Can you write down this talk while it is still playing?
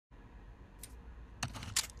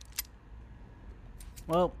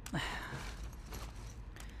Well,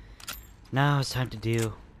 now it's time to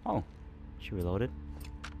deal. Oh, she reloaded.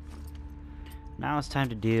 Now it's time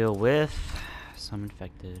to deal with some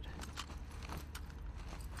infected.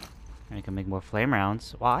 I can make more flame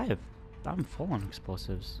rounds. Wow, I'm full on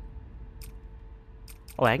explosives.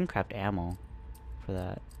 Oh, I can craft ammo for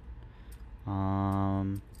that.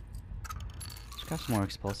 Let's craft some more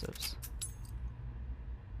explosives.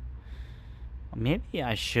 Maybe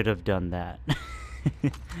I should have done that.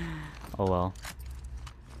 Oh well.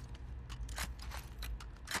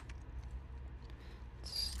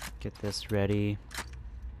 Let's get this ready.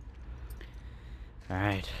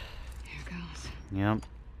 Alright. Here goes. Yep.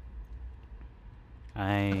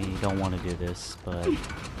 I don't want to do this, but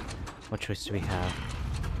what choice do we have?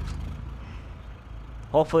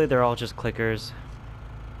 Hopefully they're all just clickers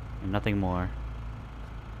and nothing more.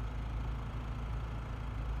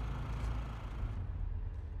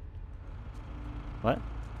 What?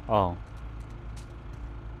 Oh.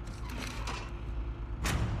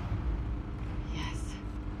 Yes.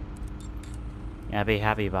 Yeah, I'd be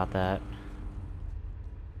happy about that.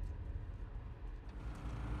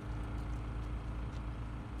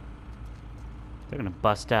 They're gonna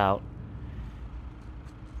bust out.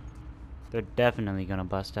 They're definitely gonna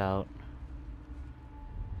bust out.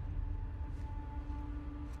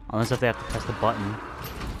 Unless if they have to press the button.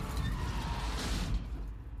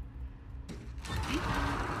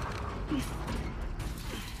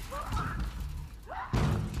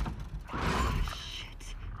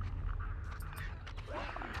 Shit.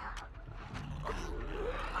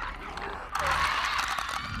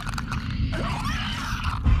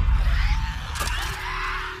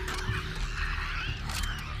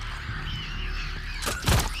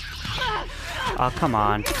 Oh, come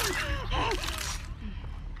on.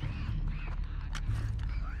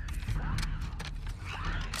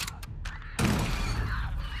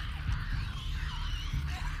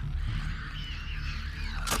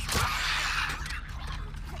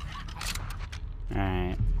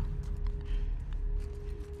 Alright.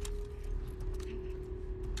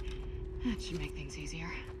 That should make things easier.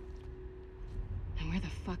 And where the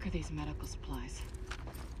fuck are these medical supplies?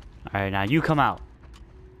 Alright, now you come out.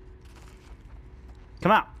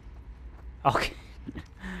 Come out! Okay.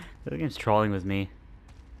 The game's trolling with me.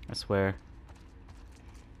 I swear.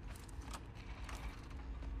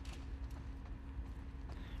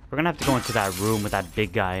 We're gonna have to go into that room with that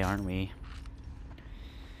big guy, aren't we?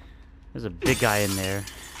 There's a big guy in there.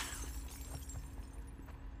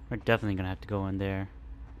 We're definitely gonna have to go in there.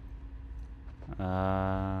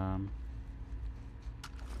 That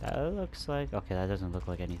looks like... Okay, that doesn't look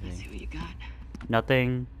like Let's see anything. what you got.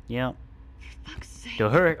 Nothing. Yep. For fuck's sake.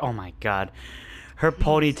 Dude, her... Oh my god. Her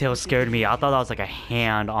ponytail scared me. I thought that was like a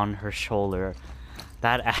hand on her shoulder.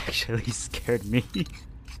 That actually scared me.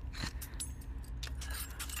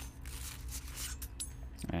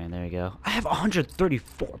 Alright, there we go. I have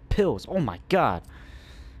 134 pills. Oh my god.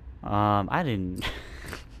 I didn't...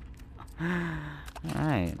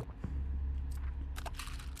 Alright.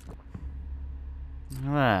 Look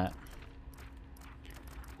at that.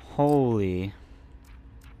 Holy.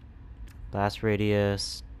 Blast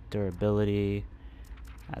radius, durability.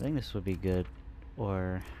 I think this would be good.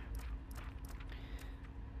 Or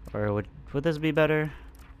would this be better?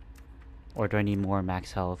 Or do I need more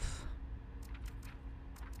max health?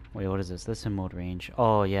 Wait, what is this? This in mode range.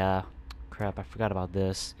 Oh yeah. Crap, I forgot about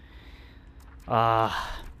this. All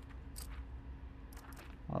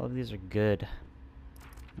of these are good.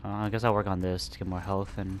 I guess I'll work on this to get more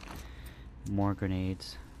health and more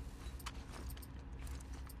grenades.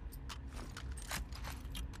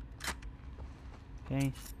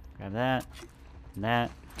 Okay, grab that and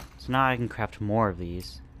that. So now I can craft more of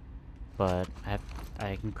these, but I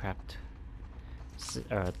can craft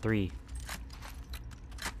 3.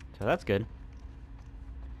 So that's good.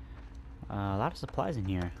 A lot of supplies in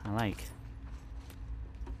here. I like.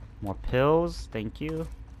 More pills, thank you.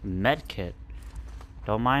 Med kit.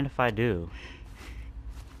 Don't mind if I do.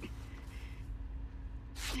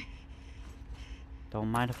 Don't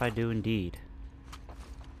mind if I do indeed.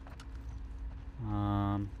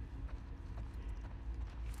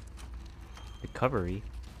 Recovery.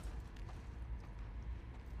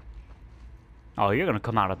 Oh, you're gonna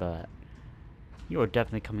come out of that. You are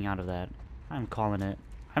definitely coming out of that. I'm calling it.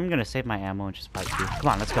 I'm gonna save my ammo and just fight you. Come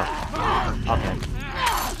on, let's go. Okay.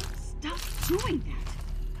 Stop doing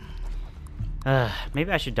that.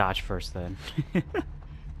 Maybe I should dodge first then.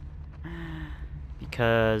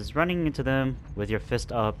 Because running into them with your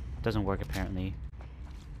fist up doesn't work apparently.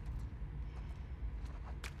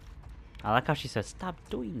 I like how she said, stop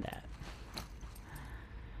doing that.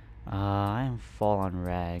 I am full on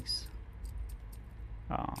rags.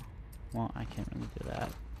 Oh, well, I can't really do that.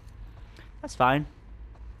 That's fine.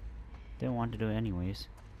 Didn't want to do it anyways.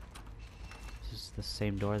 This is the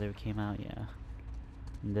same door that we came out, yeah.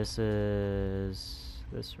 And this is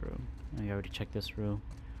this room. We already checked this room.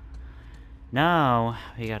 Now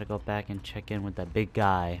we gotta go back and check in with that big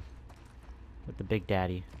guy. With the big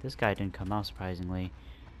daddy. This guy didn't come out, surprisingly.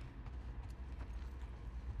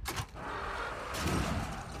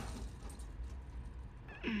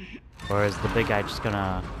 Or is the big guy just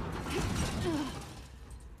gonna...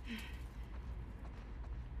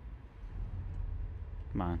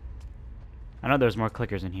 Come on. I know there's more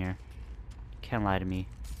clickers in here. Can't lie to me.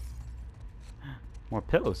 More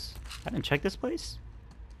pills. I didn't check this place.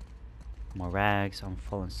 More rags. I'm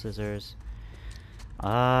full of scissors.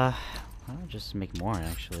 I'll just make more,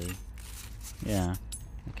 actually. Yeah.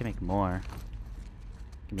 I can make more.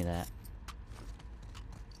 Give me that.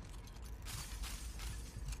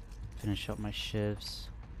 Finish up my shifts.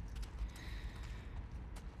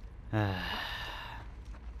 I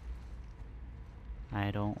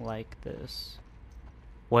don't like this.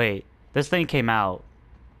 Wait, this thing came out.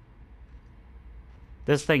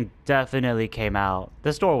 This thing definitely came out.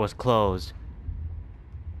 This door was closed.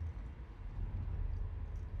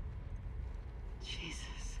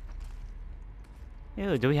 Jesus.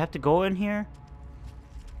 Ew, do we have to go in here?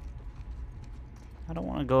 I don't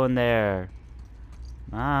want to go in there.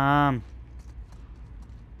 Mom.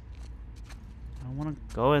 I don't want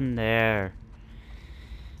to go in there.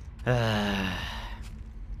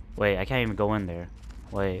 Wait, I can't even go in there.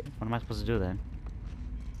 Wait, what am I supposed to do then?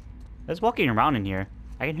 There's walking around in here.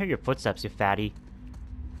 I can hear your footsteps, you fatty.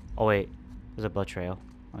 Oh wait, there's a blood trail.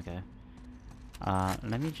 Okay.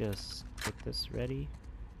 Let me just get this ready.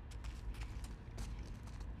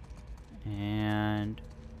 And...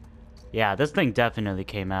 yeah, this thing definitely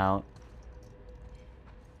came out.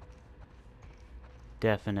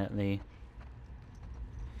 Definitely.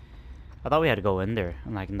 I thought we had to go in there,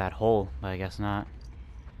 like in that hole, but I guess not.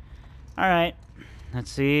 Alright,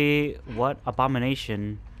 let's see what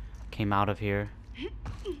abomination came out of here.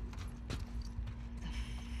 The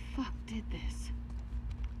fuck did this?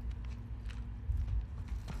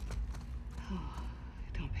 Oh,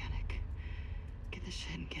 don't panic. Get the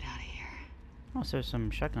shit and get out of here. Oh, so there's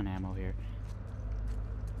some shotgun ammo here.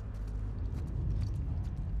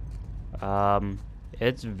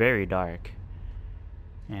 It's very dark.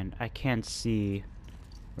 And I can't see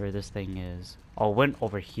where this thing is. Oh, it went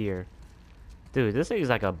over here. Dude, this thing is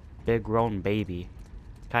like a big grown baby.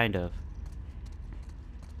 Kind of.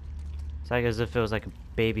 It's like as if it was like a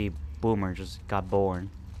baby boomer just got born.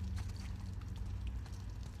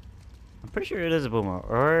 I'm pretty sure it is a boomer.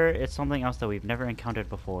 Or it's something else that we've never encountered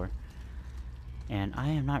before. And I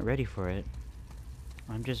am not ready for it.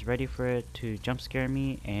 I'm just ready for it to jump scare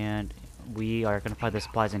me. And we are going to find the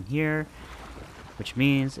supplies in here. Which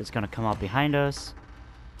means it's going to come out behind us.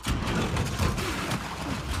 That's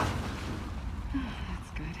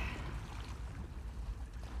good.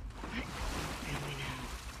 Family now.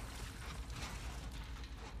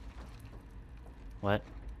 What?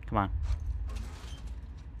 Come on.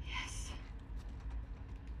 Yes.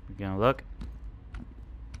 We're going to look.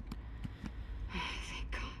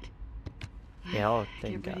 Thank God. Yeah, oh,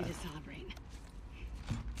 thank Get ready God. to celebrate.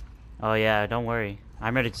 Oh yeah, don't worry.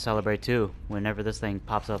 I'm ready to celebrate too, whenever this thing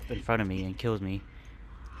pops up in front of me and kills me.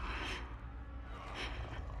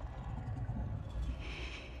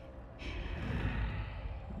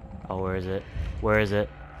 Oh, where is it? Where is it?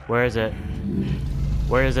 Where is it?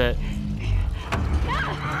 Where is it?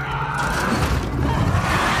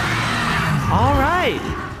 Alright!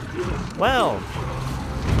 Well,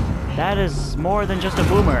 that is more than just a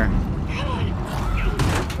boomer.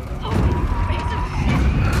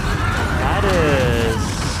 That is...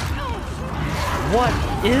 what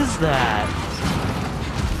is that?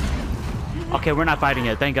 Okay, we're not fighting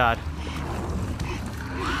it, thank God.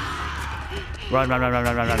 Run, run, run, run,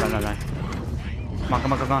 run, run, run, run, run, run. Come on,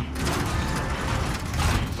 come on, come on.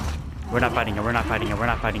 We're not fighting it, we're not fighting it, we're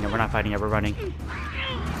not fighting it, we're not fighting it, we're running.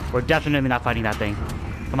 We're definitely not fighting that thing.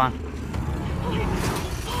 Come on.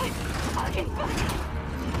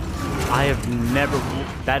 I have never...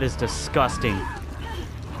 that is disgusting.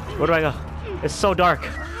 Where do I go? It's so dark.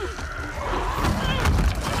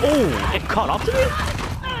 Oh, it caught up to me?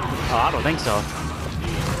 Oh, I don't think so.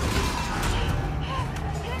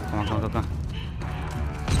 Come on, come on, come on.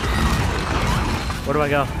 Where do I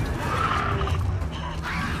go?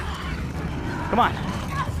 Come on.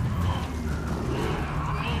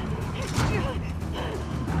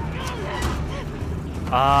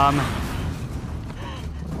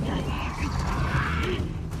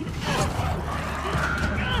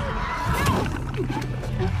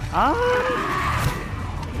 Ah!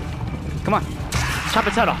 Come on. Chop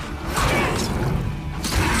its head off.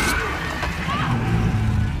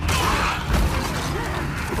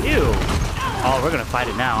 Ew. Oh, we're gonna fight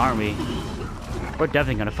it now, aren't we? We're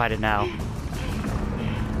definitely gonna fight it now.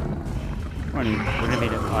 We're gonna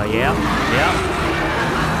meet it. Oh, yeah. Yeah.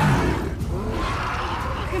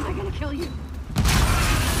 How am I gonna kill you?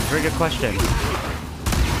 Very good question.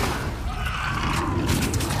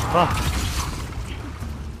 Oh.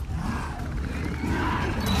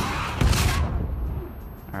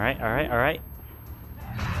 Alright, alright, alright.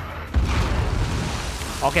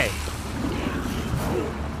 Okay.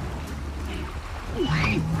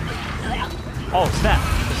 Oh, snap!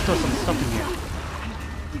 There's still some stuff in here.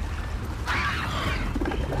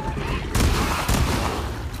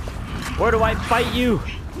 Where do I fight you?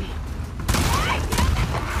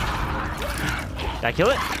 Did I kill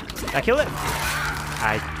it? Did I kill it?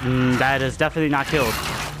 That is definitely not killed.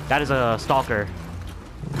 That is a stalker.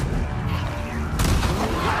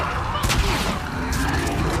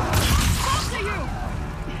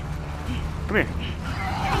 Come here.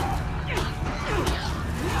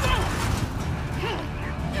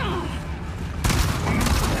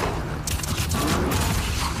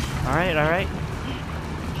 Alright, alright.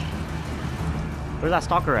 Where's that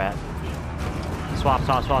stalker at? Swap,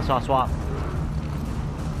 swap, swap, swap, swap.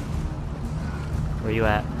 Where you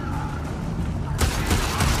at?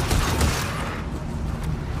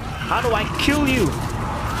 How do I kill you?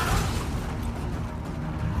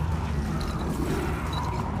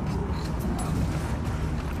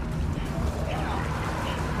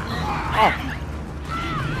 Oh!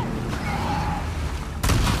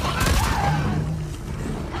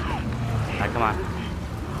 Alright, come on.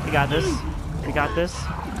 We got this. We got this.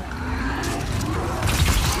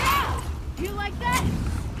 You like that?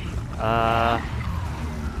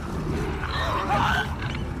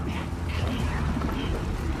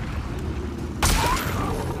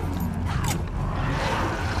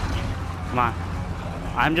 Come on.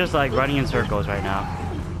 I'm just like running in circles right now.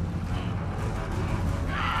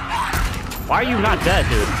 Why are you not dead,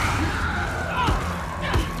 dude?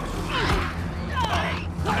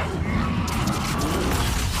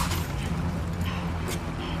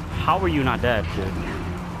 How are you not dead, dude?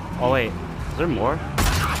 Oh wait, is there more?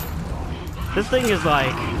 This thing is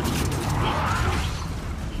like...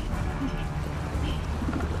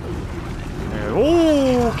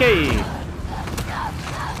 Okay!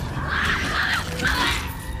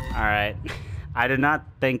 Alright. I did not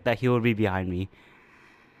think that he would be behind me.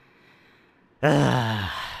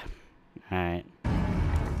 Alright.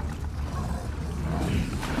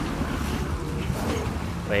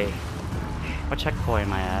 Wait. What checkpoint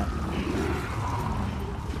am I at?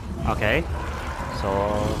 Okay. So...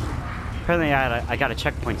 apparently I got a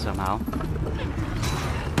checkpoint somehow.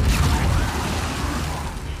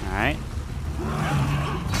 Alright.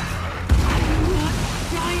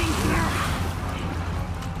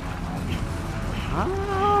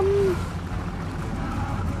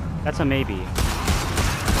 That's a maybe.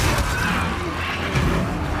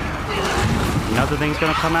 Another thing's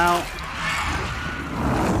gonna come out.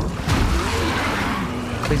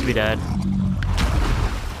 Please be dead.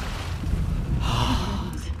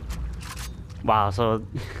 Wow, so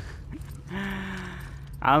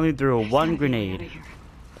I only threw one grenade.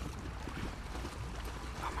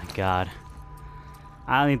 Oh my god.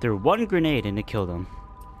 I only threw one grenade and it killed him.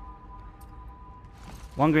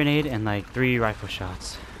 One grenade and like 3 rifle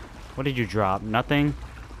shots. What did you drop? Nothing?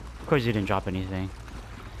 Of course you didn't drop anything.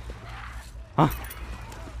 Huh?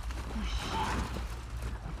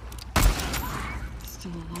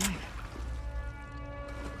 Still alive.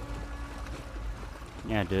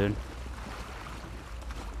 Yeah, dude.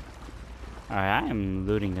 Alright, I am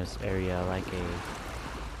looting this area like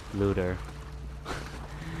a looter.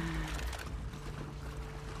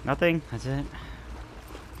 Nothing? That's it?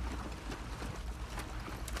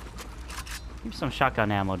 Give me some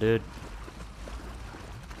shotgun ammo, dude.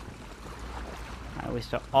 I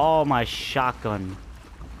wasted all my shotgun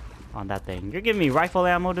on that thing. You're giving me rifle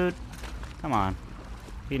ammo, dude? Come on.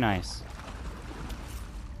 Be nice.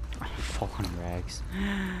 400 rags.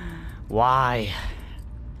 Why?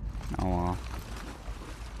 Oh well.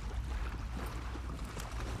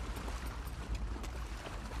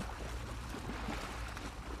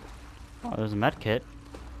 Oh, there's a med kit.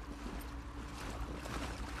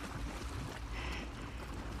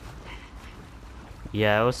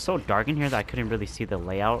 Yeah, it was so dark in here that I couldn't really see the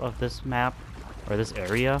layout of this map or this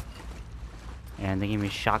area. And they gave me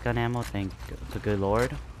shotgun ammo, thank the good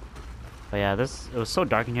lord. But yeah, it was so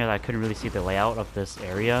dark in here that I couldn't really see the layout of this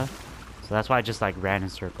area. So that's why I just like ran in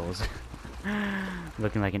circles.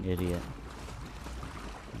 Looking like an idiot.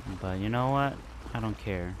 But you know what? I don't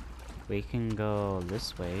care. We can go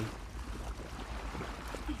this way.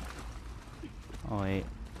 Oh wait.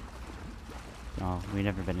 Oh, we've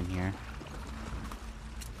never been in here.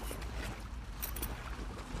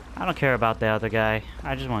 I don't care about the other guy.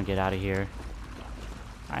 I just want to get out of here.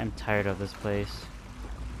 I'm tired of this place.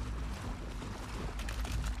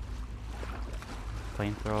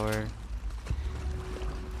 Flamethrower.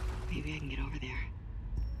 Maybe I can get over there.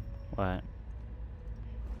 What?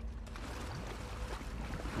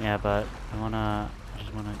 Yeah, but I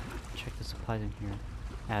just wanna check the supplies in here.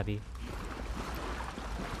 Abby.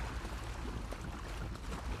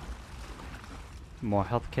 More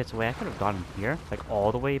health kits. Wait, I could have gotten here? Like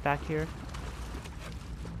all the way back here?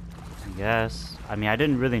 I guess. I mean, I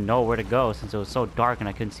didn't really know where to go since it was so dark and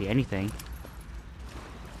I couldn't see anything.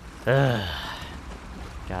 Ugh.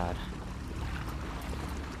 God.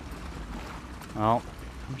 Well,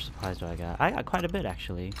 how much supplies do I got? I got quite a bit,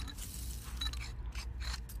 actually.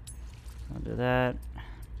 I'll do that.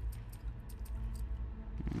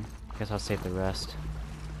 Guess I'll save the rest.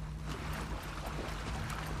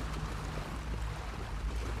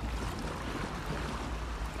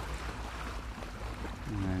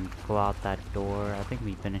 And then go out that door. I think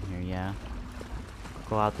we've been in here, yeah.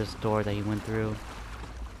 Go out this door that he went through.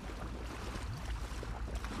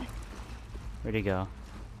 Where'd he go?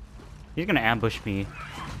 He's gonna ambush me.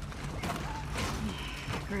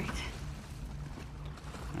 Great.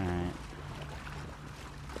 Alright.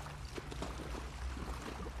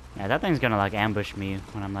 Yeah, that thing's gonna like ambush me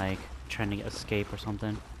when I'm like trying to escape or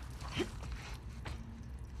something.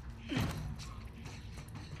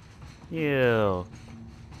 Ew.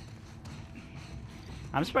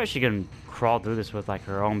 I'm surprised she can crawl through this with like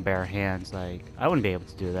her own bare hands. Like, I wouldn't be able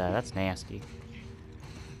to do that. That's nasty.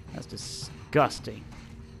 That's disgusting.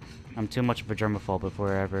 I'm too much of a germaphobe if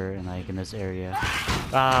we're ever in like in this area.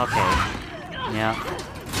 Ah, okay. Yeah.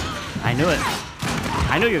 I knew it.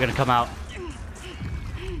 I knew you were gonna come out.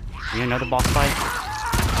 You know the boss fight?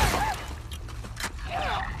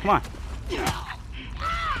 Come on.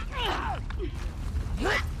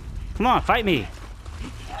 Come on, fight me.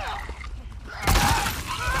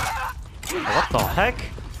 What the heck?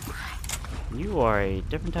 You are a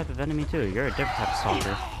different type of enemy too. You're a different type of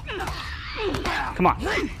stalker. Come on.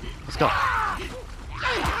 Let's go.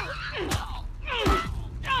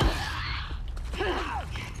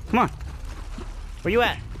 Come on. Where you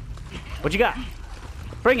at? What you got?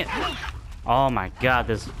 Bring it. Oh my god,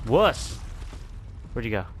 this wuss. Where'd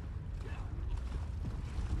you go?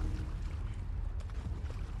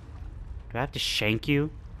 Do I have to shank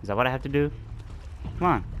you? Is that what I have to do? Come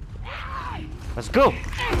on. Let's go.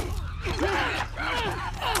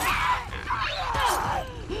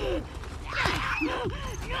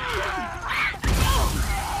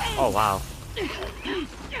 Oh wow.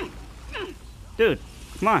 Dude,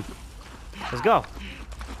 come on. Let's go.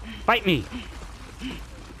 Fight me.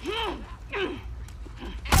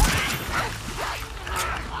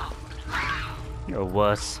 You're a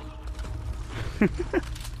wuss. Fuck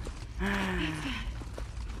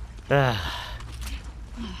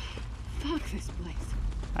this place.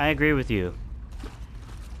 I agree with you.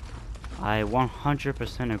 I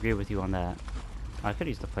 100% agree with you on that. I could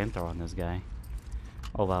use the flamethrower on this guy.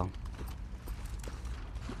 Oh well.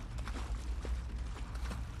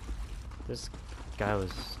 This guy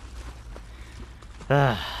was...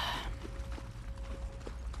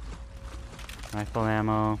 Rifle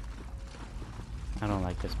ammo. I don't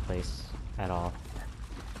like this place at all.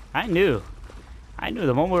 I knew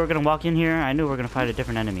the moment we were gonna walk in here, I knew we were gonna fight a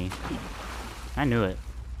different enemy. I knew it.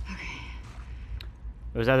 Okay.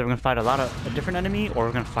 It was either we're gonna fight a different enemy, or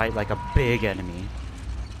we're gonna fight like a big enemy.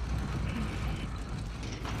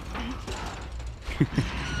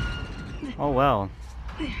 Oh well.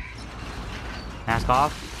 Mask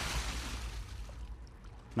off?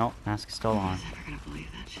 Nope, mask is still on. I'm never gonna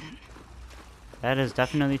believe that shit. That is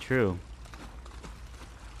definitely true.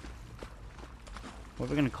 What are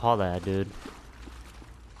we gonna call that, dude?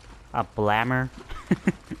 A blammer?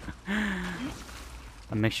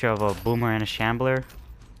 A mixture of a boomer and a shambler?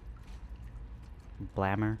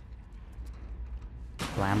 Blammer?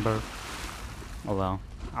 Blamber? Oh well.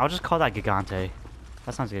 I'll just call that Gigante.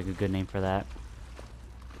 That sounds like a good name for that.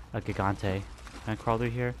 A Gigante. Can I crawl through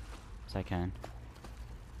here? Yes, I can.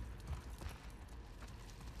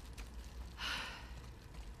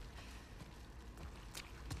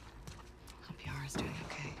 Hope Yara's doing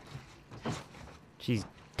okay. She's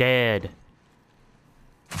dead.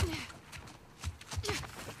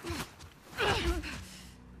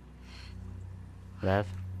 Rev?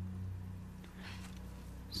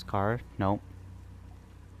 Scar? Nope.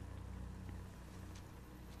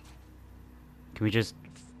 Can we just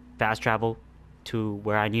fast travel to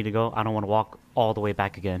where I need to go? I don't want to walk all the way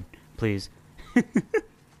back again. Please. They're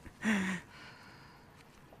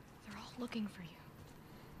all looking for you.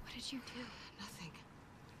 What did you do? Nothing.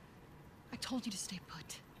 I told you to stay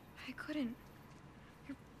put. I couldn't.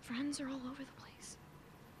 Your friends are all over the place.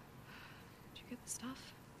 Did you get the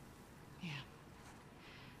stuff? Yeah.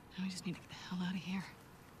 Now we just need to get the hell out of here.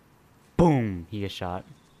 Boom! He gets shot.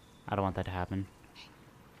 I don't want that to happen. Hey.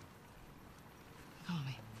 Follow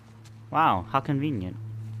me. Wow, how convenient.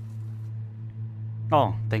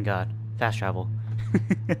 Oh, thank God. Fast travel.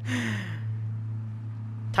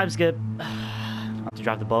 Time skip. I'll have to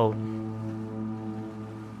drive the boat.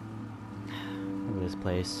 Look at this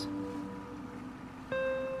place.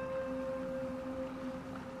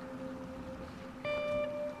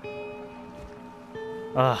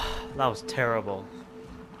 Ugh, that was terrible.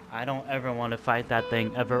 I don't ever want to fight that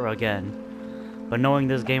thing ever again. But knowing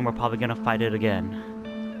this game, we're probably gonna fight it again.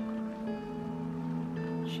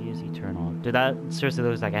 She is eternal. Dude, that seriously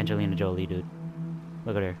looks like Angelina Jolie, dude.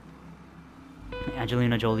 Look at her.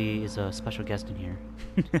 Angelina Jolie is a special guest in here.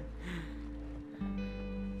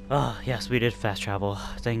 Oh, yes, we did fast travel.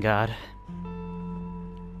 Thank God.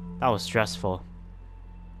 That was stressful.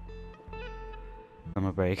 I'm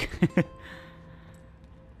a break.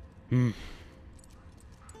 Hmm.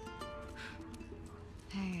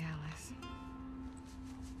 Hey, Alice.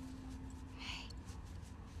 Hey.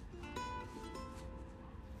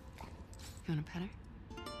 You want a pet her?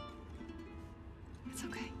 It's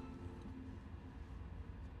okay.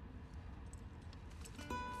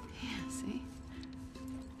 Yeah, see?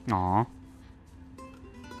 Aw.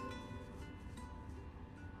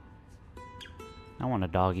 I want a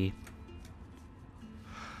doggy.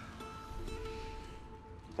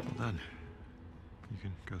 Well done. You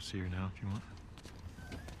can go see her now if you want.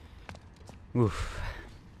 Oof.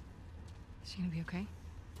 Is she gonna be okay?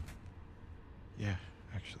 Yeah,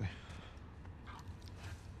 actually.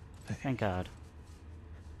 Thank God.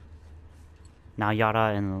 Now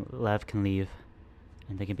Yara and Lev can leave.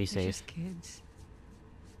 And they can be They're safe. just kids.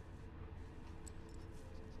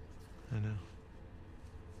 I know.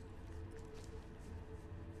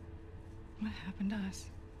 What happened to us?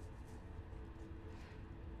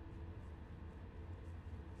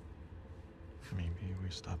 Maybe we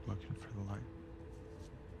stopped looking for the light.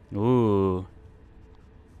 Ooh.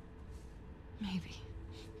 Maybe.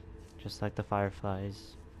 Just like the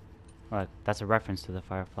fireflies. Well, that's a reference to the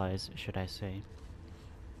fireflies, should I say.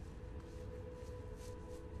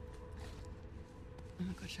 I'm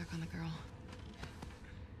gonna go check on the girl.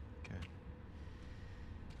 Okay.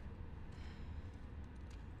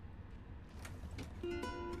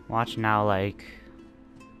 Watch now, like...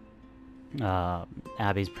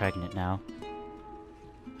 Abby's pregnant now.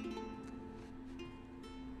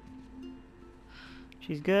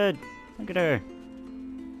 She's good. Look at her.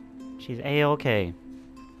 She's A-okay.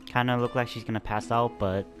 Kinda look like she's gonna pass out,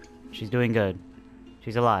 but she's doing good.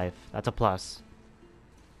 She's alive. That's a plus.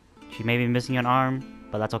 She may be missing an arm,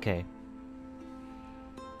 but that's okay.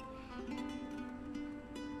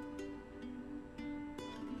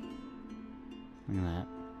 Look at that.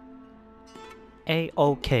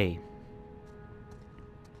 A-okay.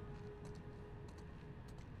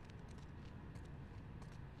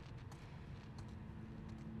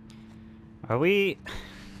 Are we...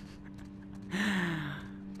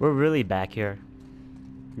 We're really back here.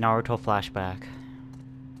 Naruto flashback.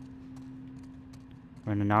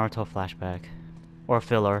 We're in a Naruto flashback. Or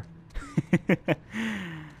filler. This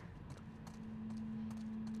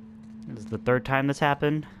is the third time this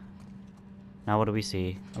happened. Now what do we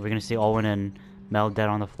see? Are we gonna see Owen and Mel dead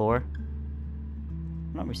on the floor?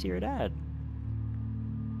 No, we see her dad.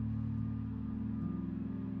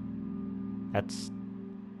 That's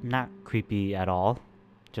not creepy at all.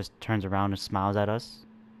 Just turns around and smiles at us.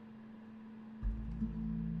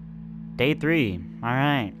 Day 3.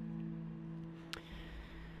 Alright.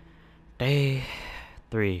 Day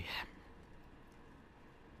 3.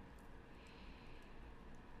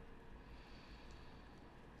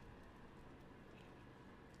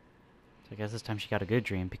 So I guess this time she got a good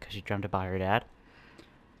dream because she dreamt about her dad.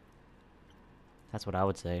 That's what I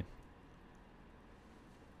would say.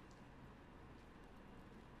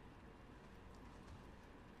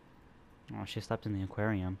 Oh, she slept in the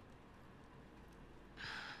aquarium.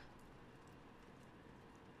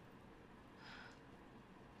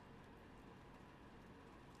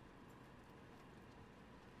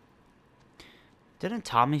 Didn't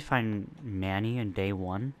Tommy find Manny in day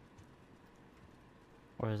 1?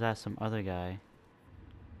 Or is that some other guy?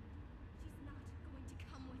 She's not going to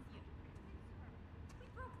come with you. We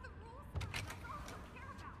broke the rules. That's all I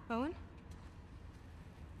care about. Owen?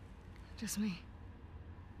 Just me.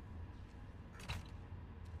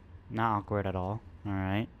 Not awkward at all.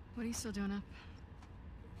 Alright. What are you still doing up?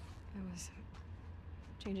 I was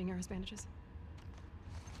changing Yara's bandages.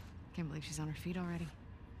 Can't believe she's on her feet already.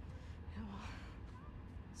 Yeah, well,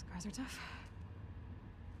 scars are tough.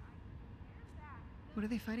 What are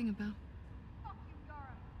they fighting about?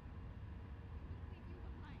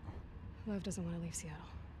 Lev doesn't want to leave Seattle.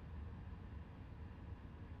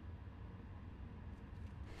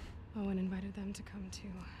 Owen invited them to come to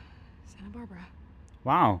Santa Barbara.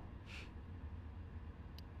 Wow.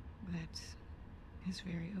 That is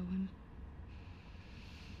very Owen.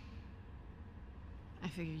 I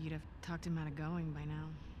figured you'd have talked him out of going by now.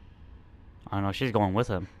 I don't know, she's going with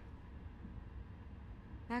him.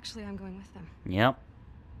 Actually, I'm going with them. Yep.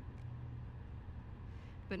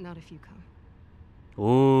 But not if you come.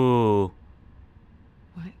 Ooh.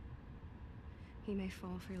 What? He may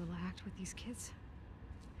fall for your little act with these kids,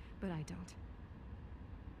 but I don't.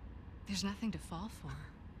 There's nothing to fall for.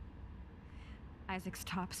 Isaac's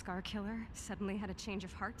top scar killer suddenly had a change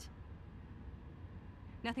of heart.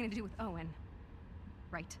 Nothing to do with Owen,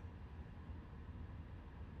 right?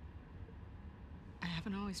 I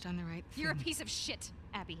haven't always done the right thing. You're a piece of shit,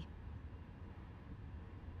 Abby.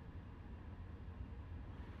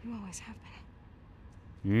 You always have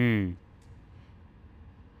been.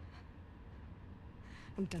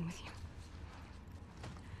 I'm done with you.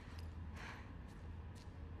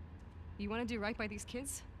 You want to do right by these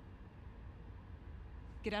kids?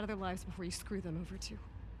 Get out of their lives before you screw them over too.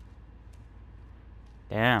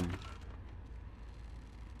 Damn.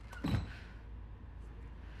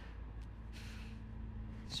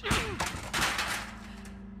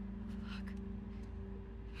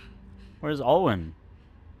 Where's Owen?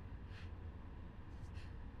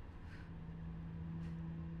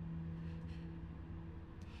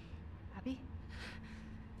 Abby?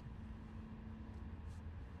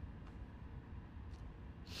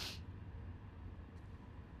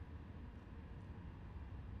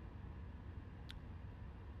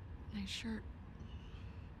 Nice shirt.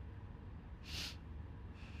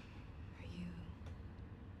 Are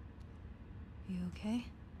you okay?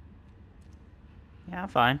 Yeah, I'm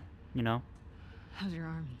fine. You know. How's your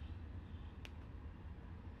arm?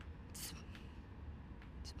 It's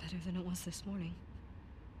better than it was this morning.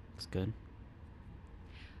 It's good.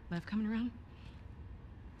 Lev coming around?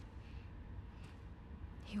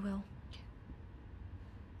 He will.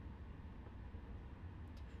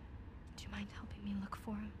 Do you mind helping me look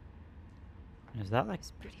for him? Is that like...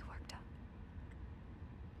 He's pretty worked up.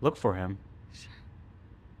 Look for him?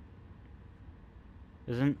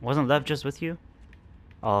 Sure. Wasn't Lev just with you?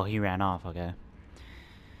 Oh, he ran off, okay.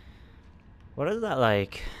 What is that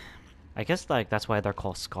like? I guess like that's why they're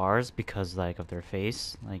called scars, because like of their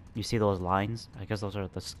face. Like you see those lines? I guess those are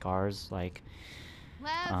the scars, like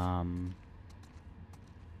Lev.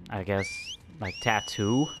 I guess like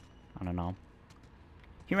tattoo? I don't know.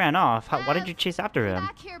 He ran off. Why did you chase after him?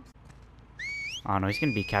 Back here. Oh no, he's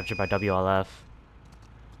gonna be captured by WLF.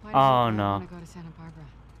 Why Oh, does he no. want to go to Santa Barbara?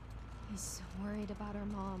 He's worried about our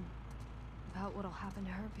mom. About what'll happen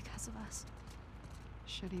to her because of us.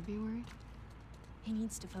 Should he be worried? He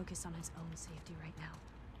needs to focus on his own safety right now.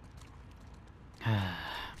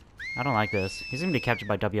 I don't like this. He's gonna be captured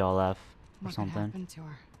by WLF or What could something. happen to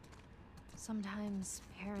her? Sometimes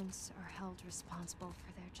parents are held responsible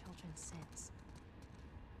for their children's sins.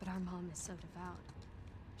 But our mom is so devout,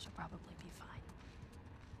 she'll probably be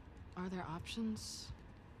fine. Are there options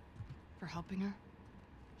for helping her?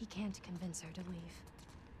 He can't convince her to leave.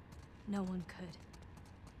 No one could.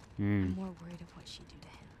 Hmm. I'm more worried of what she'd do to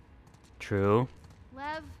him. True.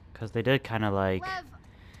 Lev. Because they did kind of like Lev.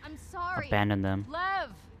 I'm sorry. abandon them. Lev.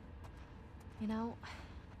 You know,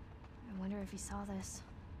 I wonder if he saw this.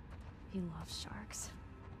 He loves sharks.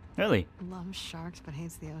 Really? Loves sharks but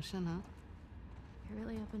hates the ocean, huh? He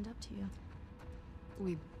really opened up to you.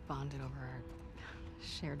 We bonded over our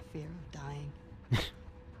shared fear of dying.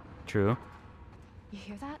 True. You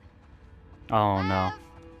hear that? Oh no. Lev.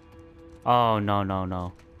 Oh no no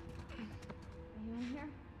no. Are you in here?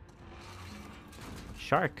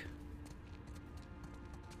 Shark.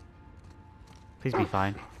 Please be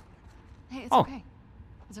fine. Hey, it's Oh. okay.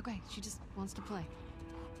 It's okay. She just wants to play.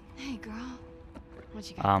 Hey, girl. What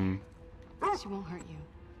you got there? She won't hurt you.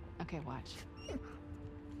 Okay, watch.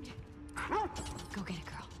 Go get it,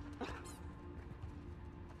 girl.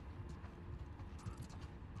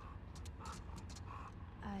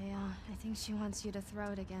 I think she wants you to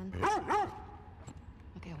throw it again.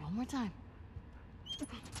 Okay, one more time. Yeah,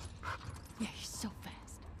 you're so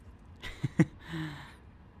fast.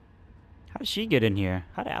 How did she get in here?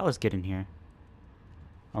 How did Alice get in here?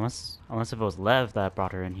 Unless if it was Lev that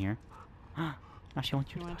brought her in here. Now she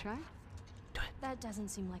wants you You to want to do it. try? That doesn't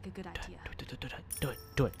seem like a good idea. Do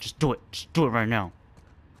it. Just do it. Just do it right now.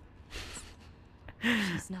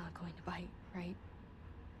 She's not going to bite, right?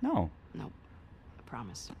 No. Nope. I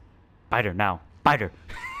promise. Bite her now. Bite her.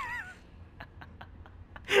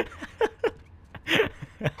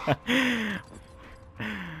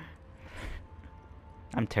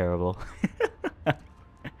 I'm terrible.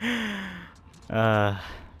 I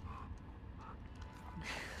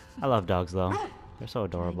love dogs though. They're so Can I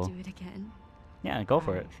adorable. do it again? Yeah, go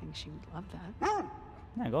for it. I think she would love that.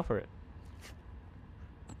 Yeah, go for it.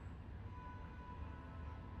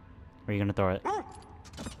 Where are you gonna throw it?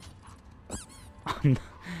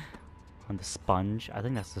 On the sponge? I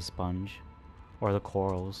think that's the sponge. Or the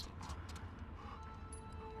corals.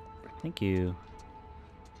 Thank you.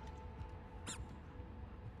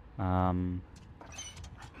 Alright,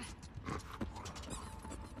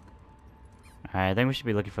 I think we should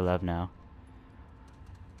be looking for Lev now.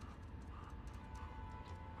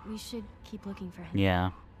 We should keep looking for him.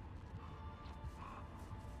 Yeah.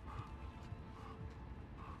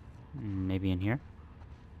 Maybe in here?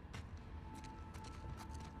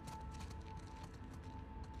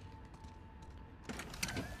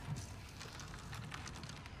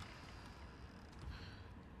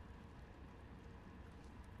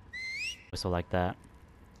 Whistle like that.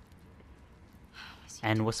 Was he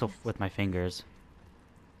And doing whistle this? with my fingers.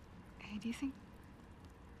 Hey, do you think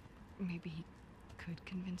maybe he could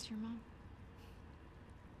convince your mom?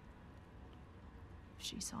 If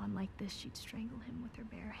she saw him like this, she'd strangle him with her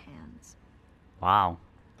bare hands. Wow.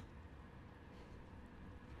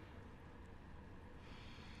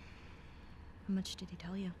 How much did he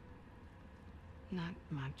tell you? Not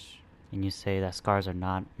much. And you say that scars are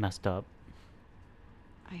not messed up.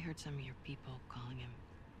 I heard some of your people calling him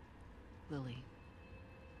Lily.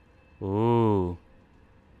 Ooh.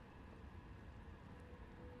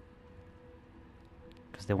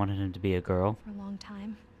 Because they wanted him to be a girl. For a long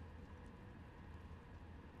time.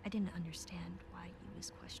 I didn't understand why he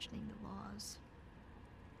was questioning the laws.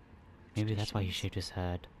 Maybe that's why he traditions. shaved his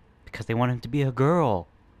head. Because they want him to be a girl.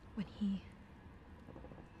 When he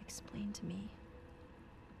explained to me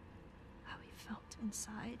how he felt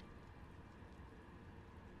inside,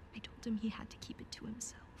 I told him he had to keep it to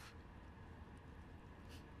himself.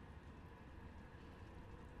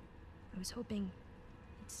 I was hoping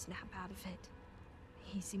he'd snap out of it.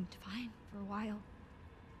 He seemed fine for a while.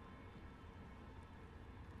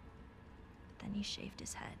 But then he shaved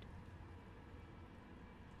his head.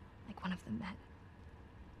 Like one of the men.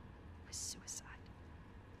 It was suicide.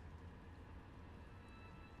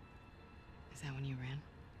 Is that when you ran?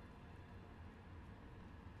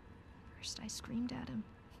 First I screamed at him.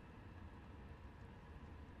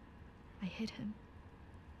 I hit him.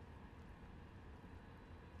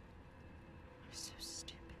 I was so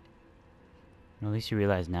stupid. At least you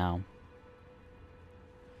realize now.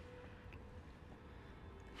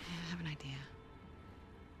 Yeah, I have an idea.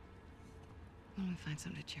 Why don't we find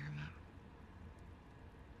something to cheer him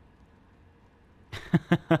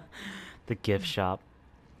up? The gift shop.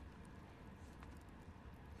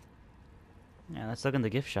 Yeah, let's look in the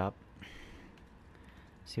gift shop.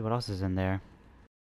 See what else is in there.